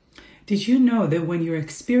Did you know that when you're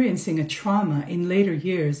experiencing a trauma in later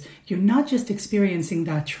years, you're not just experiencing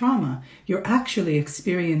that trauma, you're actually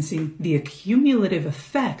experiencing the accumulative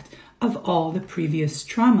effect of all the previous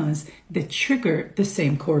traumas that trigger the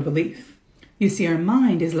same core belief? You see, our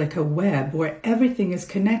mind is like a web where everything is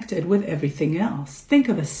connected with everything else. Think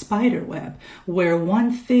of a spider web where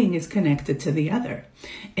one thing is connected to the other.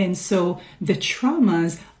 And so the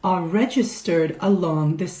traumas are registered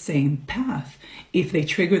along the same path. If they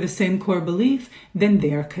trigger the same core belief, then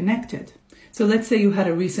they are connected. So let's say you had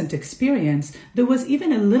a recent experience that was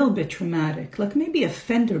even a little bit traumatic, like maybe a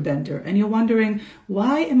fender bender, and you're wondering,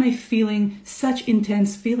 why am I feeling such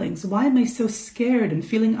intense feelings? Why am I so scared and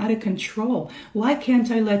feeling out of control? Why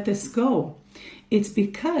can't I let this go? It's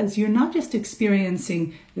because you're not just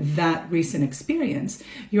experiencing that recent experience,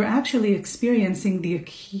 you're actually experiencing the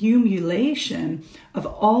accumulation of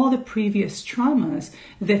all the previous traumas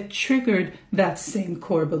that triggered that same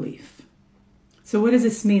core belief. So what does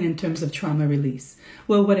this mean in terms of trauma release?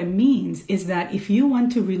 Well, what it means is that if you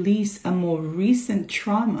want to release a more recent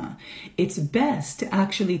trauma, it's best to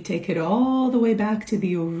actually take it all the way back to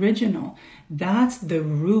the original. That's the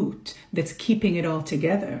root that's keeping it all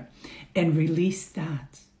together, and release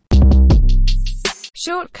that.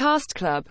 Shortcast Club.